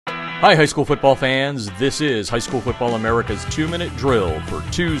Hi, high school football fans. This is High School Football America's 2-Minute Drill for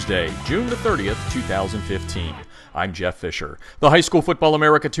Tuesday, June the 30th, 2015. I'm Jeff Fisher. The High School Football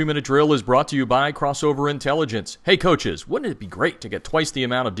America 2-Minute Drill is brought to you by Crossover Intelligence. Hey coaches, wouldn't it be great to get twice the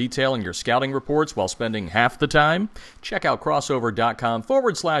amount of detail in your scouting reports while spending half the time? Check out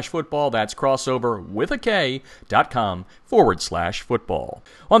crossover.com/football. That's crossover with a K.com/football.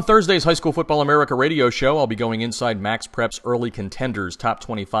 On Thursday's High School Football America radio show, I'll be going inside Max Prep's Early Contenders Top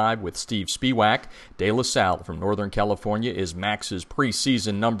 25 with Steve Spiewak. De La Salle from Northern California is Max's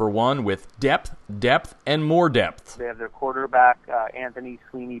preseason number one with depth, and more depth. They have their quarterback, Anthony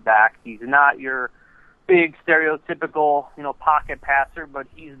Sweeney, back. He's not your big stereotypical, pocket passer, but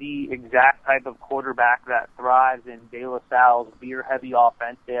he's the exact type of quarterback that thrives in De La Salle's beer-heavy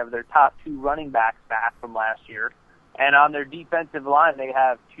offense. They have their top two running backs back from last year. And on their defensive line, they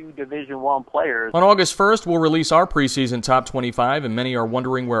have two Division I players. On August 1st, we'll release our preseason top 25, and many are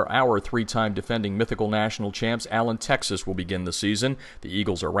wondering where our three-time defending mythical national champs, Allen, Texas, will begin the season. The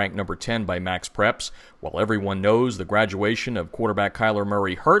Eagles are ranked number 10 by Max Preps. While everyone knows the graduation of quarterback Kyler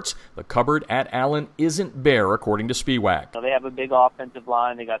Murray hurts, the cupboard at Allen isn't bare, according to Spiewak. So they have a big offensive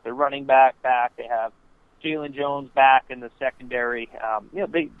line. They got their running back. They have Jalen Jones back in the secondary.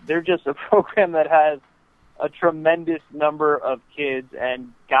 They're just a program that has a tremendous number of kids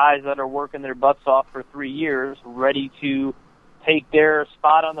and guys that are working their butts off for 3 years, ready to take their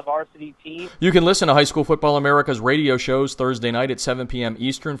spot on the varsity team. You can listen to High School Football America's radio shows Thursday night at 7 p.m.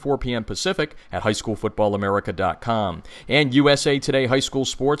 Eastern, 4 p.m. Pacific at highschoolfootballamerica.com. And USA Today High School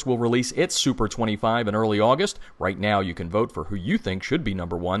Sports will release its Super 25 in early August. Right now, you can vote for who you think should be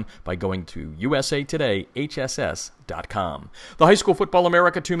number one by going to usatodayhss.com. The High School Football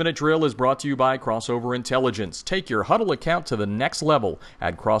America 2-Minute Drill is brought to you by Crossover Intelligence. Take your huddle account to the next level.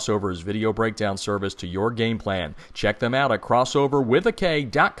 Add Crossover's video breakdown service to your game plan. Check them out at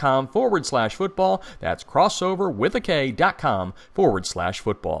crossoverwithak.com/football. That's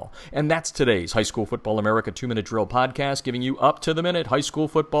crossoverwithak.com/football. And that's today's High School Football America 2-Minute Drill podcast, giving you up-to-the-minute high school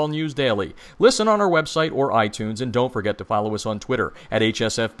football news daily. Listen on our website or iTunes, and don't forget to follow us on Twitter at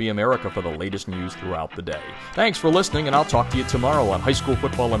HSFB America for the latest news throughout the day. Thanks for listening, and I'll talk to you tomorrow on High School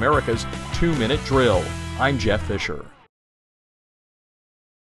Football America's 2-Minute Drill. I'm Jeff Fisher.